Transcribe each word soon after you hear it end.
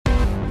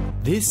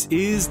This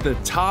is the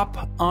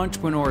Top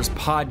Entrepreneurs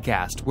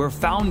Podcast, where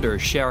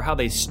founders share how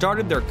they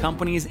started their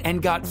companies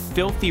and got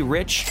filthy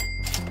rich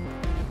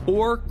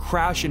or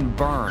crash and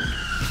burn.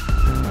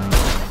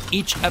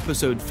 Each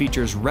episode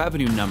features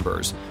revenue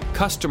numbers,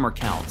 customer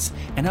counts,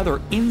 and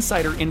other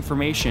insider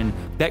information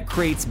that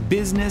creates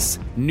business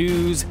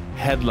news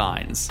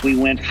headlines. We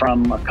went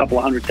from a couple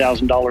of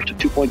 $100,000 to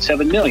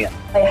 $2.7 million.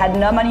 I had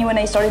no money when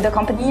I started the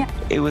company.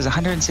 It was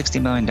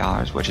 $160 million,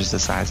 which is the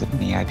size of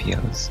many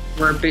IPOs.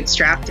 We're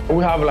bootstrapped.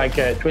 We have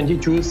like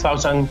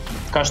 22,000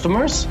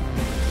 customers.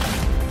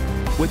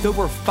 With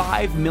over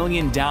 5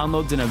 million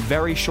downloads in a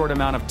very short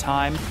amount of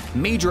time,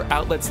 major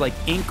outlets like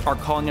Inc. are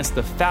calling us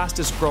the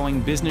fastest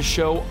growing business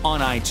show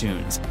on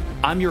iTunes.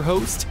 I'm your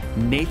host,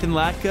 Nathan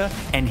Latka,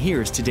 and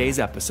here's today's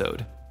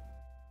episode.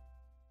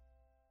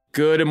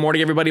 Good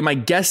morning, everybody. My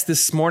guest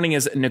this morning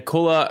is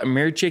Nikola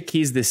Mircik.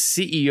 He's the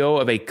CEO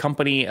of a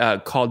company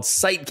called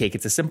Sitecake.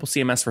 It's a simple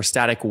CMS for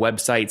static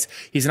websites.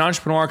 He's an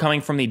entrepreneur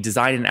coming from the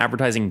design and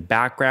advertising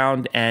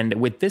background. And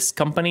with this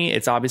company,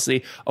 it's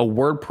obviously a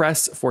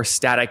WordPress for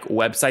static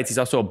websites. He's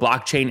also a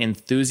blockchain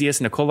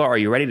enthusiast. Nikola, are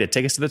you ready to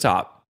take us to the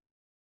top?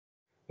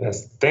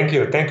 Yes, thank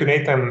you. Thank you,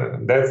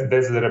 Nathan. That's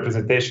the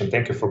representation.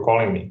 Thank you for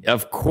calling me.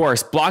 Of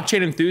course.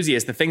 Blockchain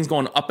enthusiast. The thing's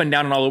going up and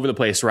down and all over the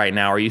place right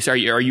now. Are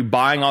you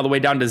buying all the way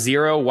down to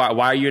zero? Why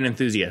are you an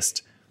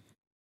enthusiast?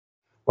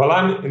 Well,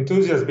 I'm an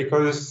enthusiast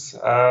because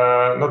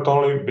not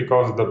only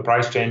because of the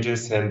price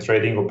changes and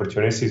trading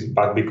opportunities,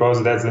 but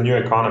because that's the new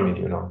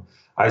economy.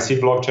 I see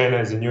blockchain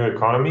as a new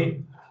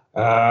economy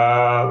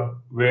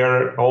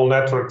where all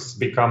networks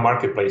become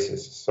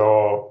marketplaces.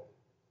 So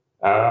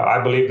I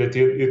believe that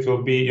it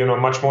will be,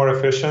 much more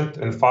efficient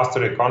and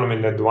faster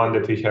economy than the one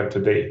that we have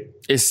today.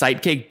 Is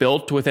Sitecake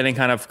built with any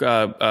kind of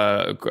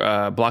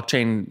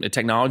blockchain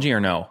technology or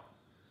no?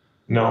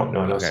 No.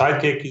 Okay.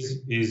 Sitecake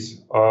is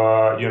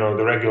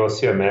the regular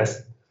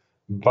CMS,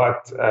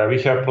 but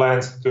we have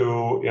plans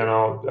to,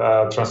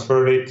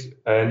 transfer it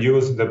and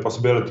use the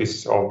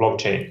possibilities of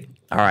blockchain.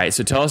 All right.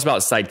 So tell us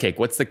about Sitecake.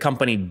 What's the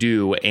company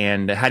do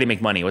and how do you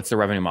make money? What's the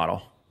revenue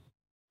model?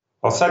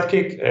 Well,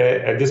 Sitecake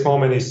at this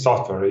moment is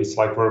software. It's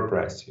like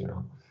WordPress,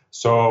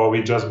 So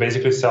we just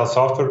basically sell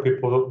software.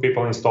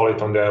 People install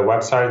it on their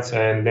websites,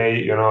 and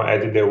they,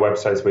 edit their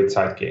websites with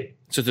Sitecake.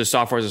 So it's a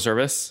software as a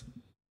service?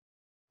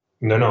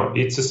 No,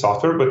 it's a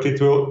software, but it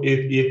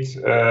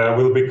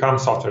will become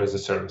software as a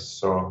service.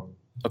 So,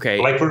 okay,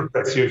 like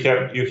WordPress, you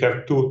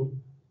have two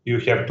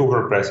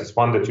WordPresses,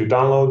 one that you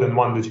download and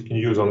one that you can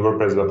use on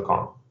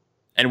WordPress.com.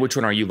 And which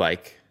one are you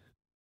like?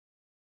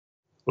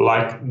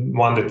 Like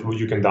one that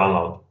you can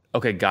download.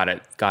 Okay, got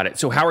it.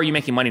 So how are you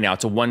making money now?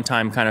 It's a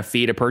one-time kind of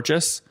fee to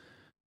purchase?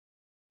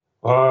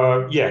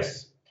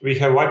 Yes. We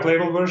have white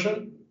label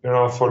version,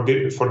 for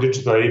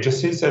digital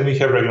agencies, and we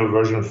have regular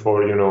version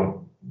for,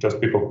 just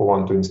people who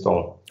want to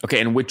install. Okay,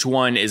 and which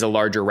one is a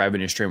larger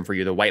revenue stream for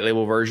you, the white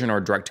label version or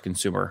direct to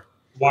consumer?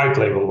 White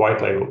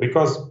label,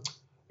 because,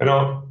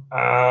 now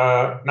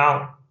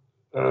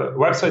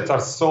websites are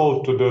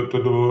sold to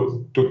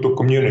the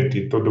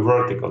community, to the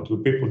vertical, to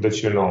the people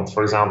that you know.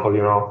 For example,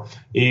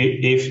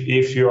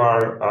 if you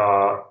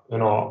are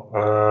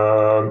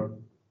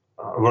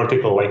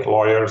vertical like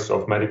lawyers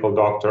or medical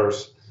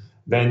doctors,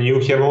 then you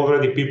have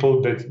already people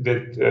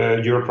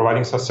that you're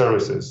providing some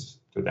services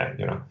to them.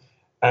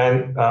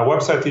 And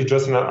website is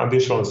just an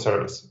additional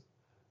service.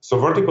 So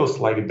verticals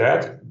like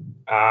that,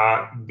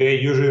 they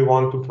usually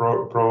want to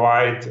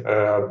provide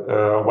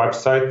a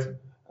website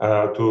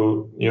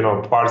to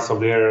parts of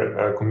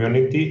their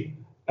community,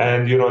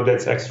 and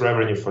that's extra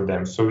revenue for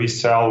them. So we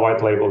sell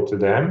white label to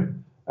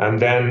them, and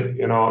then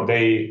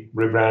they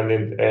rebrand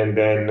it and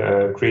then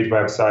create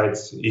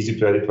websites, easy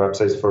to edit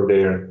websites for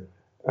their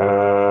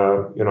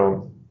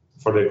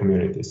for their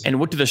communities. And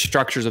what do the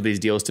structures of these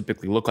deals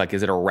typically look like?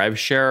 Is it a rev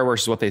share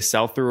versus what they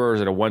sell through, or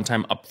is it a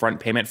one-time upfront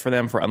payment for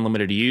them for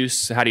unlimited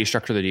use? How do you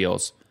structure the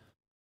deals?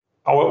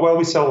 Well,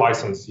 we sell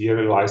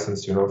yearly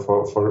license,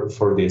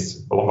 for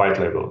this white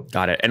label.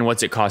 Got it. And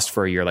what's it cost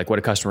for a year? Like, what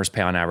do customers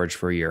pay on average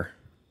for a year?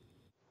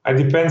 It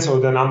depends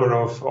on the number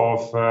of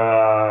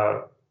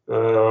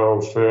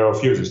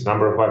users,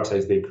 number of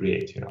websites they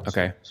create.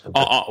 Okay.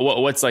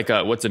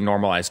 What's a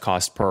normalized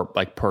cost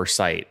per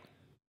site?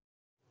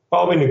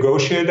 Well, we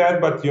negotiate that,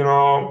 but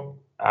are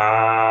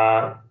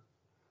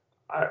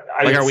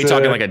we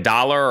talking like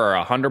 $1 or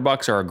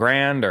 $100 or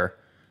 $1,000 or?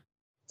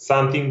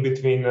 Something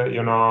between $1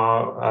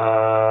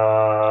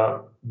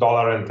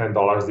 and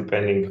 $10,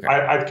 depending. Okay.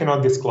 I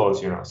cannot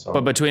disclose, So,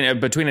 but between $1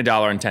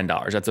 and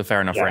 $10, that's a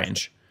fair enough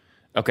range.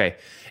 Okay,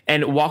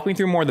 and walk me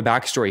through more of the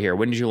backstory here.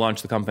 When did you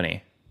launch the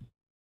company?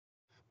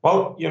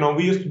 Well,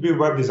 we used to be a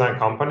web design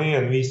company,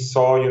 and we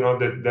saw,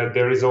 that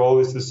there is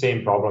always the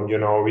same problem.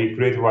 We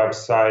create a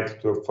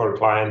website for a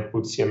client,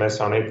 put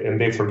CMS on it,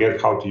 and they forget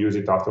how to use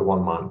it after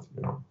 1 month.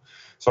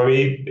 So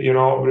we,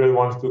 really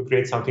wanted to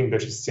create something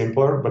that is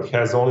simpler, but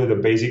has only the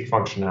basic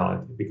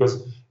functionality.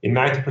 Because in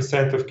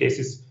 90% of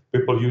cases,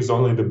 people use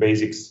only the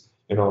basics,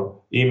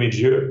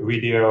 image,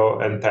 video,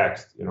 and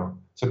text,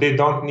 So they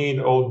don't need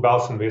all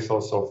bells and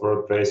whistles of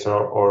WordPress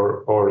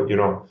or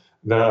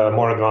the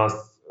more advanced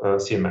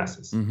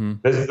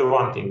CMSs. This is the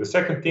one thing. The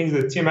second thing is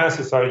that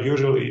CMSs are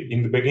usually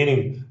in the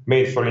beginning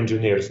made for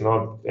engineers,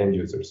 not end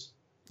users.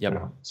 Yep. You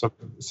know?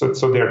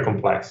 So they're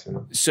complex. You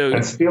know.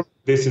 And still,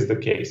 this is the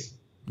case.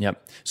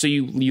 Yep. So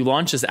you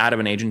launched this out of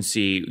an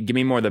agency. Give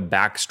me more of the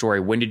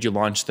backstory. When did you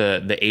launch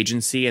the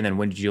agency, and then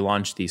when did you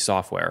launch the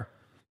software?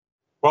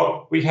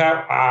 Well, we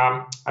have.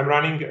 I'm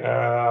running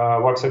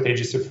a website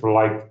agency for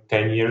like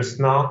 10 years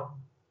now.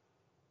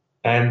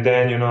 And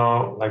then, you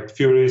know, like a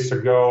few years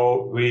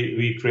ago,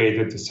 we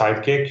created the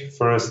Sidekick.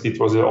 First, it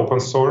was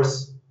open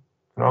source,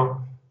 you know,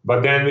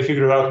 but then we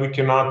figured out we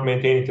cannot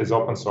maintain it as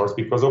open source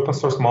because open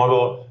source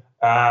model,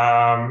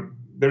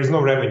 there is no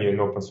revenue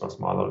in open source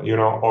model, you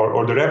know,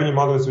 or the revenue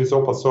models with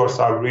open source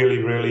are really,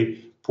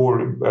 really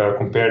poor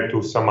compared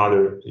to some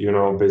other, you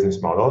know,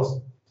 business models.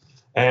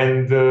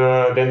 And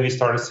then we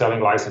started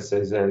selling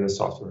licenses and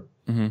software.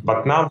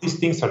 But now these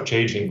things are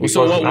changing.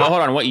 So hold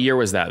on, what year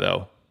was that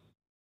though?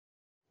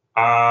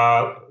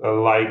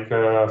 Like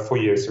 4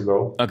 years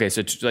ago. Okay,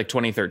 so like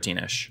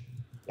 2013-ish.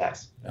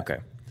 Yes. Okay.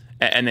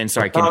 And then,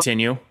 sorry,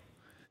 continue.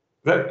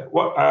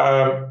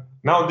 Now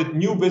the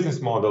new business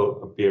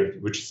model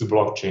appeared, which is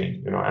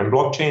blockchain. You know, and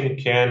blockchain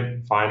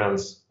can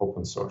finance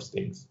open source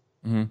things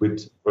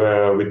with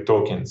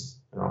tokens.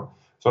 You know,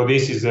 so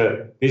this is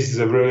a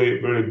really,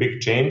 really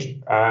big change.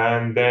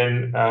 And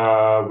then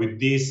with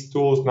these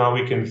tools, now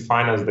we can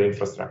finance the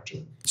infrastructure.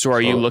 So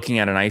are you looking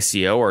at an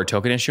ICO or a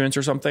token issuance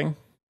or something?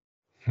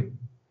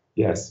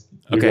 Yes.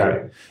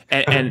 Okay.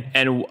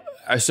 And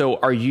so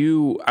are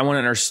you, I want to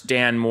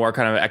understand more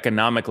kind of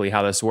economically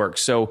how this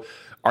works. So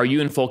are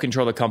you in full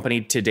control of the company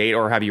to date,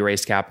 or have you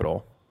raised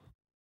capital?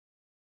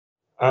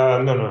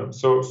 No.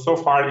 So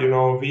far, you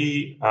know,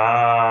 we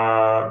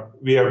are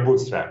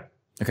bootstrapped.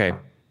 Okay.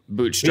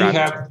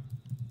 Bootstrapped.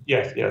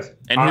 Yes.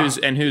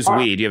 And who's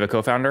we? Do you have a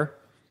co-founder?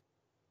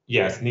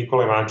 Yes.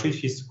 Nikola Ivancic,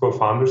 he's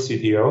co-founder,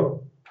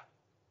 CTO.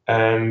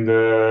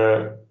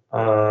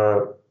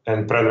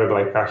 And Predrag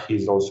Lajkah,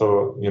 he's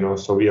also, you know,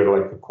 so we are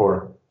like a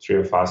core three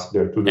of us.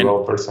 There are two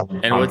developers.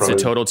 And what's the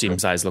total team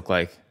size look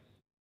like?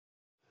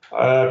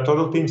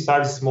 Total team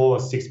size is small,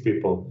 6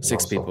 people.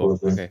 Six people.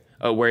 Okay.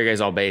 Oh, where are you guys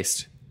all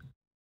based?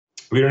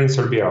 We're in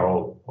Serbia,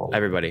 all.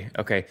 Everybody.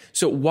 Okay.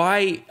 So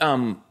why,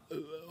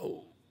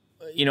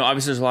 you know,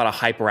 obviously there's a lot of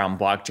hype around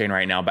blockchain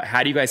right now, but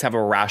how do you guys have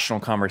a rational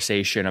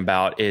conversation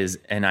about, is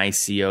an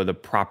ICO the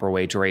proper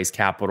way to raise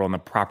capital and the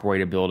proper way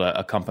to build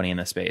a company in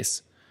this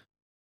space?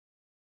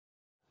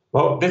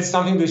 Well, that's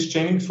something that's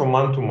changing from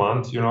month to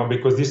month, you know,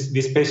 because this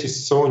space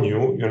is so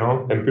new, you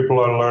know, and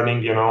people are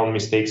learning, you know,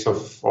 mistakes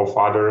of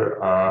other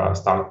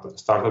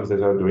startups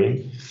that are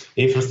doing.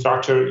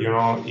 Infrastructure, you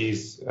know,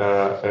 is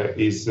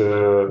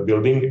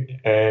building,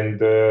 and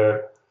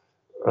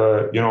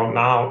you know,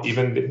 now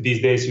even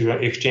these days,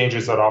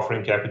 exchanges are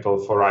offering capital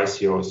for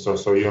ICOs.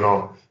 So you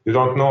know, you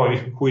don't know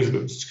who is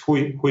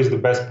the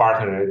best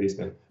partner at this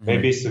time.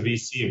 Maybe it's a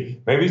VC,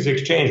 maybe it's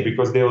exchange,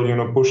 because they'll, you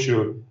know, push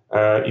you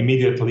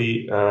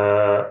immediately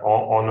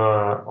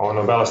on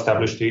a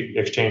well-established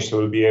exchange, so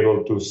we'll be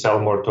able to sell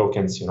more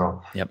tokens, you know.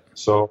 Yep.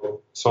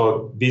 So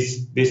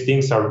these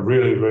things are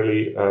really,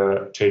 really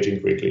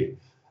changing quickly.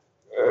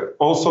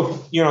 Also,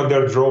 you know,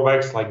 there are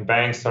drawbacks, like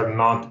banks are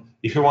not.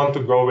 If you want to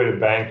go with a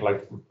bank,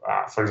 like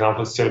for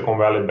example, Silicon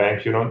Valley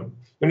Bank, you know,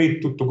 you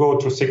need to go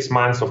through 6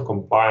 months of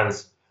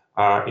compliance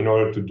in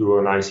order to do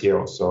an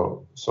ICO.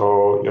 So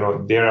you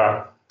know, there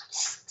are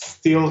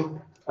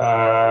still.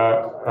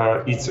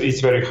 It's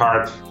very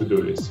hard to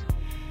do this.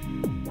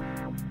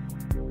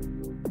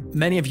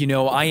 Many of you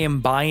know I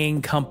am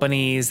buying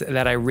companies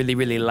that I really,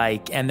 really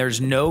like, and there's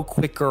no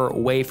quicker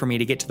way for me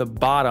to get to the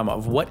bottom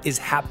of what is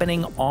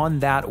happening on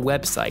that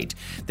website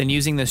than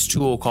using this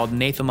tool called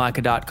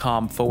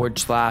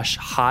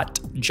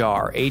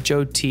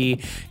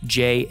nathanlatka.com/hotjar,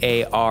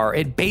 HOTJAR.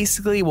 It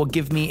basically will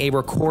give me a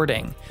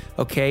recording.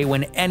 Okay,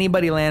 when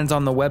anybody lands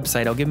on the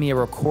website, it'll give me a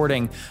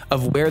recording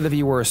of where the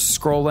viewer is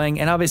scrolling,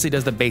 and obviously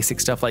does the basic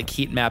stuff like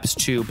heat maps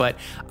too. But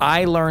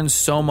I learned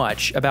so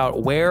much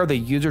about where the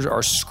users are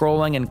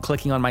scrolling and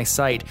clicking on my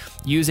site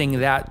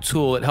using that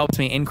tool. It helps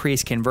me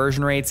increase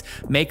conversion rates,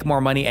 make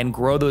more money, and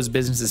grow those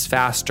businesses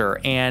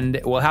faster. And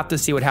we'll have to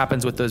see what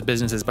happens with those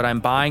businesses, but I'm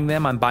buying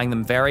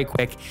them very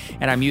quick,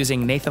 and I'm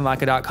using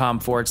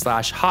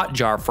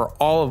nathanlatka.com/hotjar for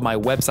all of my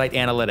website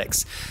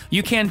analytics.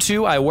 You can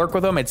too. I work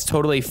with them. It's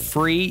totally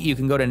free. You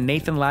can go to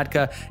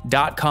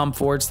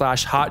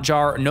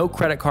nathanlatka.com/hotjar. No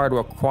credit card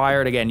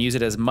required. Again, use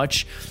it as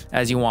much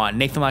as you want.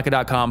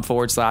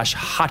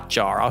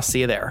 nathanlatka.com/hotjar. I'll see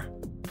you there.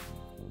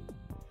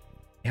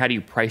 How do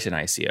you price an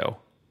ICO?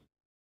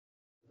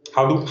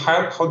 How will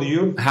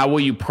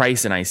you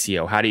price an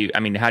ICO? How do you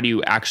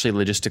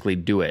actually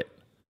logistically do it?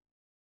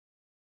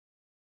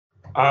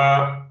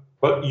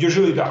 Well,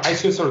 usually the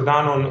ICOs are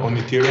done on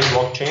Ethereum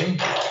blockchain.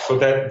 So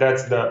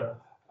that's the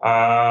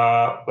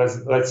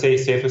let's say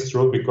safest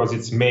route, because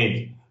it's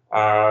made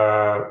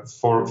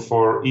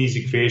for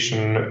easy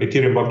creation.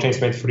 Ethereum blockchain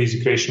is made for easy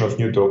creation of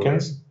new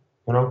tokens,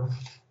 you know,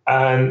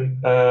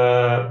 and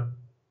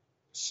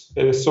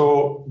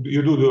So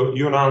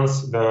you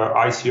announce the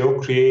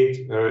ICO,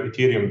 create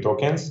Ethereum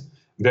tokens,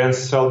 then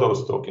sell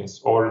those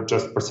tokens, or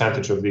just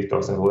percentage of the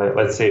tokens,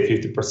 let's say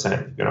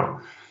 50%,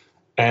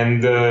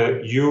 and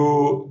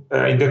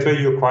in that way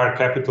you acquire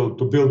capital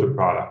to build the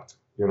product,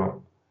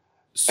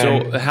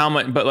 So how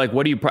much? But like,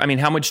 what do you? I mean,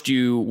 how much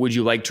would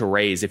you like to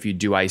raise if you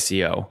do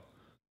ICO?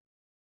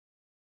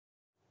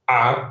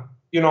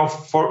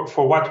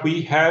 For what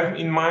we have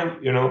in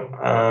mind,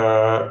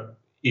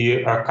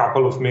 a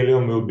couple of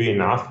million will be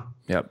enough.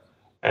 Yep.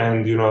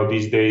 And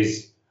these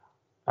days,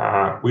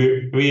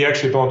 we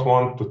actually don't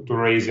want to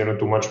raise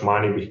too much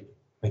money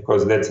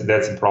because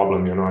that's a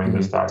problem in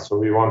the start. So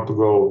we want to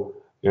go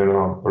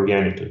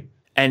organically.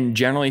 And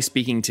generally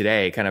speaking,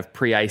 today, kind of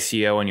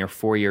pre-ICO, and you're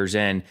 4 years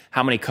in,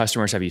 how many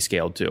customers have you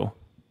scaled to?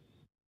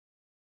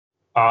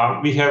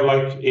 We have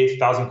like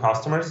 8,000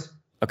 customers.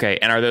 Okay,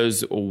 and are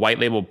those white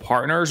label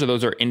partners, or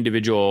those are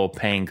individual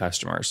paying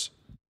customers?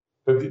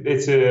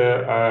 It's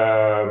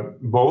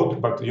both,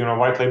 but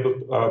white label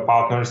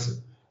partners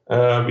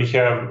we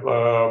have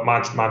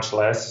much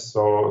less,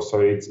 so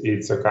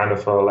it's a kind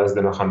of less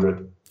than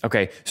 100.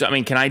 Okay, so I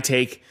mean, can I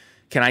take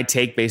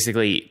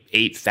basically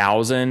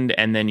 8,000,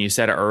 and then you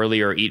said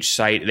earlier each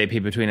site they pay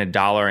between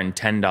 $1 and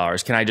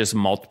 $10. Can I just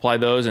multiply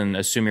those and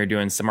assume you're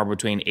doing somewhere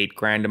between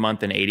 $8,000 a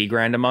month and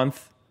 $80,000 a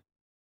month?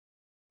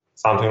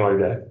 Something like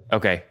that.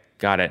 Okay,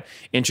 got it.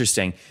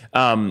 Interesting.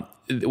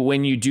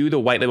 When you do the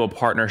white label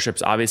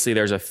partnerships, obviously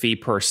there's a fee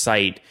per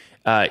site.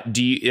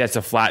 That's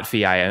a flat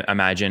fee, I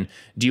imagine.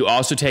 Do you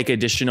also take an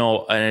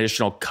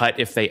additional cut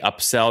if they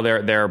upsell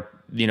their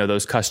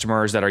those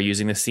customers that are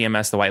using the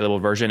CMS, the white label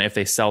version, if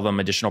they sell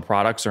them additional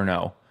products, or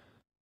no?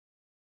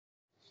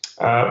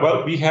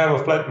 Well, we have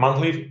a flat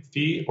monthly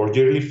fee or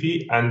yearly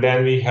fee, and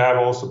then we have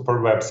also per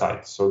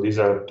website. So these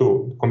are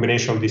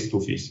combination of these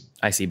two fees.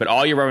 I see. But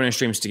all your revenue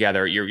streams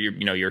together,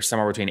 you're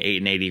somewhere between $8,000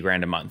 and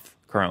 $80,000 a month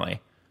currently.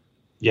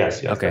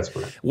 Yes, okay. That's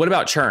correct. What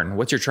about churn?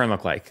 What's your churn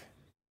look like?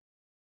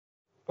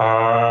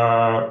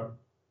 I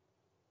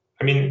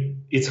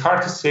mean, it's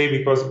hard to say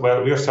because,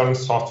 we are selling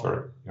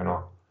software,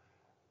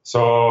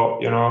 So,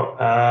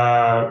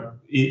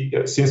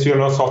 since we are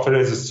not software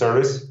as a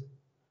service.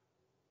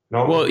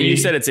 You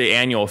said it's an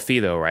annual fee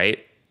though, right?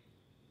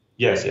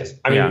 Yes.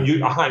 I mean,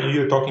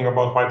 you're talking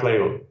about white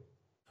label.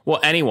 Well,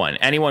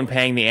 anyone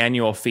paying the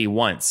annual fee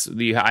once.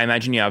 I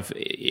imagine you have,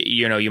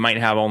 you might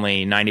have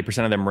only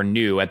 90% of them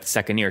renew at the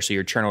second year, so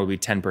your churn will be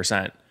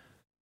 10%.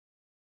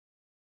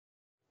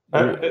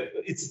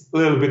 It's a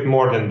little bit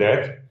more than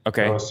that.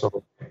 Okay.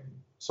 So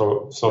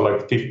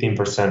like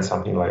 15%,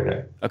 something like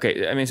that.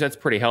 Okay, I mean, so that's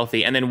pretty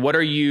healthy. And then what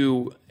are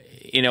you,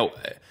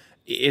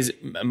 is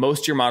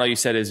most of your model you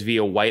said is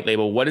via white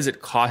label. What does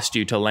it cost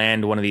you to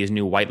land one of these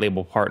new white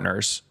label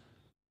partners?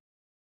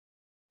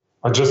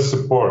 Just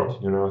support,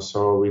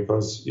 so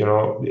because,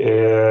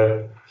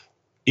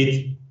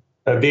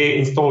 they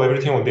install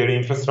everything on their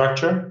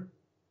infrastructure.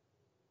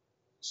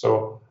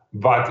 So,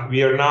 but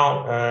we are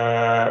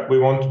now, we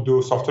want to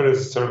do software as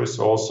a service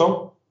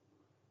also.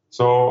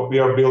 So we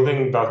are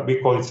building that,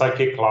 we call it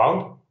Psyche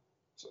Cloud,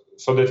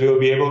 so that we'll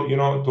be able,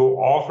 to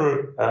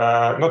offer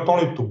not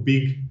only to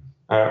big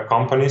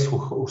companies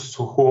who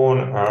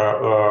own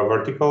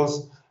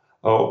verticals,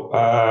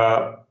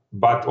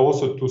 but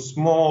also to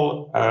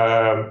small,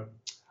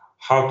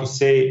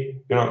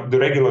 the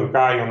regular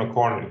guy on the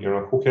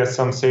corner, who has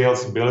some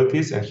sales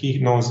abilities and he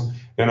knows,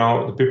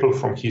 the people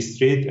from his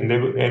street,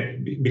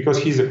 and because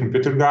he's a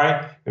computer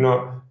guy,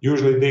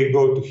 usually they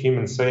go to him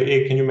and say,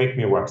 hey, can you make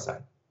me a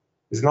website?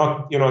 It's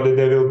not, that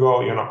they will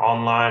go,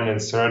 online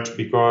and search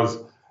because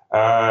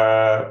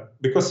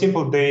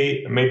simple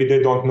maybe they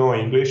don't know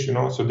English,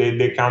 so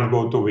they can't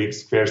go to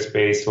Wix,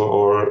 Squarespace,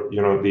 or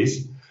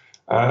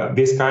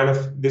this kind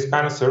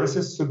of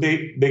services. So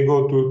they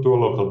go to a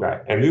local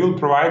guy, and we will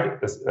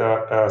provide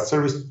a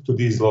service to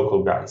these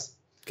local guys.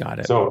 Got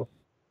it. So,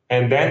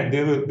 and then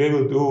we'll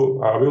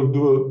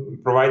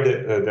provide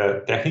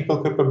the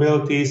technical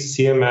capabilities,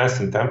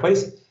 CMS and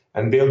templates,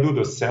 and they'll do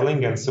the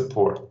selling and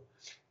support.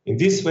 In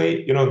this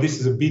way, this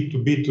is a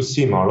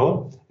B2B2C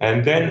model,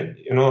 and then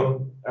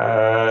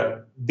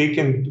they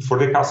can, for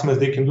the customers,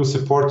 they can do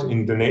support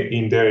in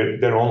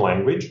their own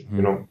language.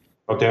 Not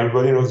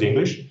everybody knows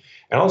English,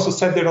 and also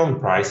set their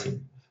own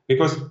pricing,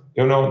 because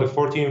the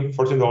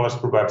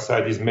 $14 per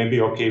website is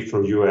maybe okay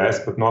for US,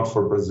 but not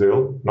for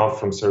Brazil, not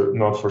for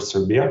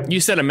Serbia.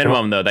 You said a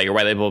minimum though that your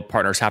white label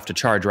partners have to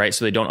charge, right?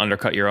 So they don't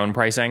undercut your own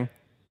pricing.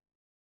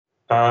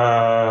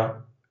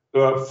 For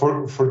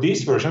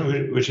this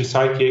version, which is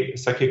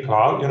Psyche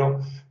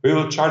Cloud, we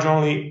will charge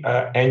only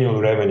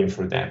annual revenue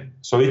for them.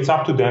 So it's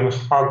up to them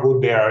how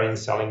good they are in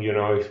selling,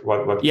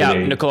 what. Yeah,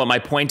 Nicola, my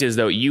point is,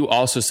 though, you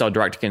also sell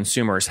direct to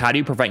consumers. How do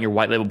you prevent your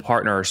white label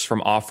partners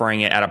from offering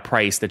it at a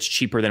price that's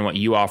cheaper than what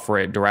you offer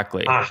it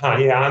directly? Yeah,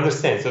 I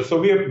understand. So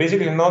we are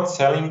basically not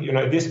selling,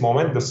 at this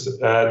moment, the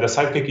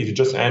Sidekick is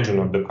just engine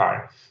of the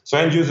car. So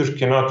end users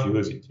cannot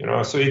use it,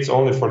 So it's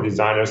only for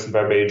designers,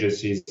 web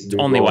agencies. It's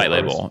only white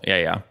label.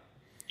 Yeah.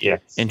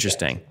 Yes.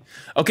 Interesting. Yes.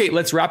 Okay,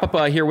 let's wrap up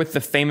here with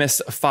the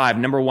famous 5.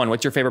 Number 1,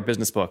 what's your favorite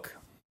business book?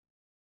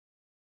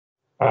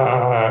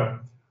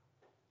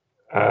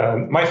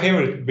 My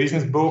favorite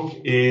business book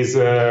is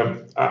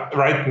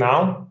right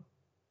now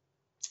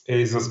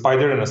is A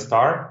Spider and a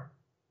Star,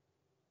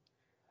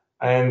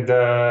 and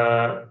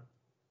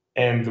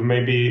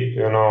maybe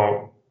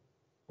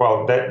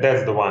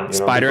that's the one.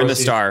 Spider and the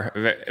Star,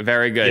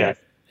 very good. Yes.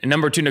 And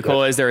number 2,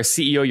 Nicola, is there a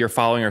CEO you're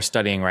following or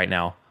studying right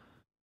now?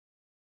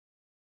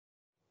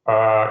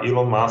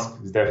 Elon Musk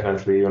is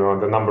definitely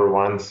the number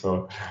one.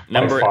 So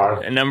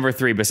number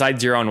 3,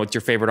 besides your own, what's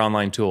your favorite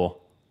online tool?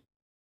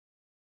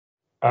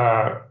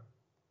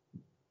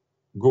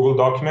 Google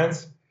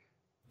Documents.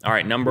 All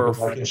right,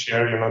 I can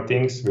share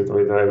things with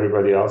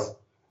everybody else.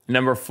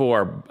 Number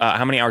 4,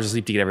 how many hours of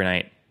sleep do you get every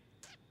night?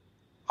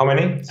 How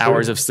many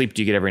hours of sleep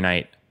do you get every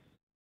night?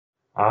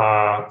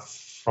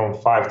 From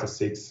 5 to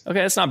 6. Okay,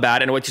 that's not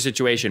bad. And what's your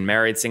situation?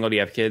 Married, single? Do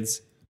you have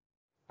kids?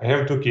 I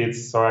have 2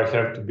 kids, so I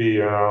have to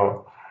be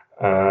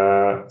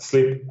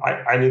sleep.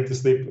 I need to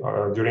sleep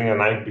during the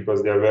night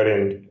because they're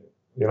very,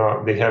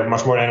 they have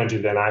much more energy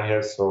than I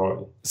have.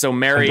 So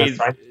married,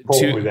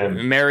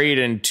 married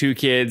and 2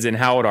 kids. And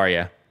how old are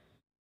you?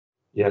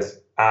 Yes,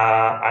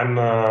 I'm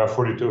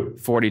 42.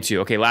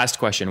 42. Okay, last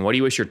question. What do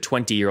you wish your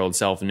 20-year-old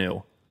self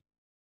knew?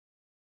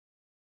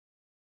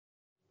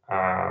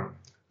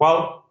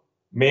 Well,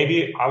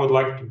 maybe I would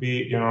like to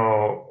be,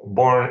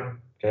 born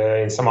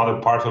in some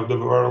other part of the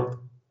world,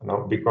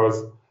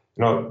 because,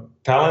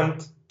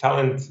 talent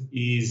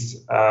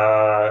is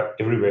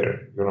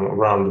everywhere,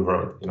 around the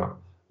world,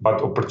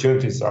 but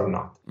opportunities are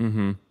not.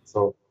 Mm-hmm.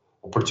 So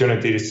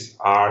opportunities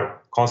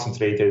are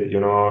concentrated,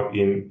 in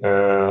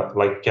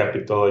like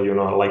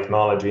capital, like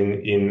knowledge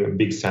in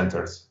big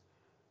centers.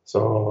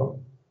 So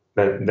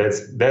that's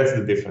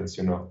the difference,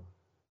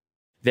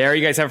 There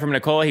you guys have it from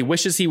Nicola. He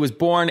wishes he was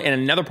born in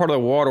another part of the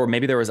world where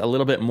maybe there was a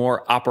little bit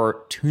more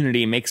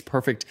opportunity. Makes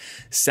perfect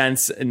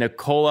sense.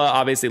 Nicola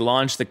obviously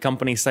launched the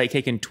company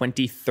Sitecake in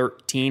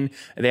 2013.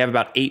 They have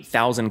about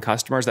 8,000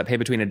 customers that pay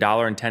between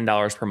 $1 and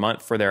 $10 per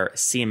month for their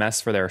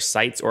CMS for their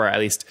sites, or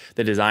at least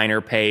the designer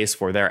pays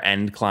for their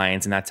end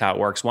clients, and that's how it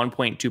works.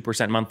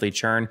 1.2% monthly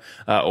churn,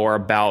 or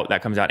about,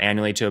 that comes out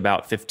annually to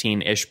about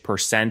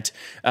 15-ish%.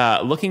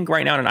 Looking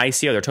right now at an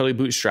ICO, they're totally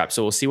bootstrapped.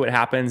 So we'll see what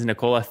happens.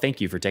 Nicola,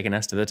 thank you for taking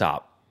us to the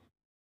top.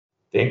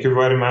 Thank you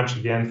very much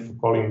again for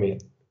calling me.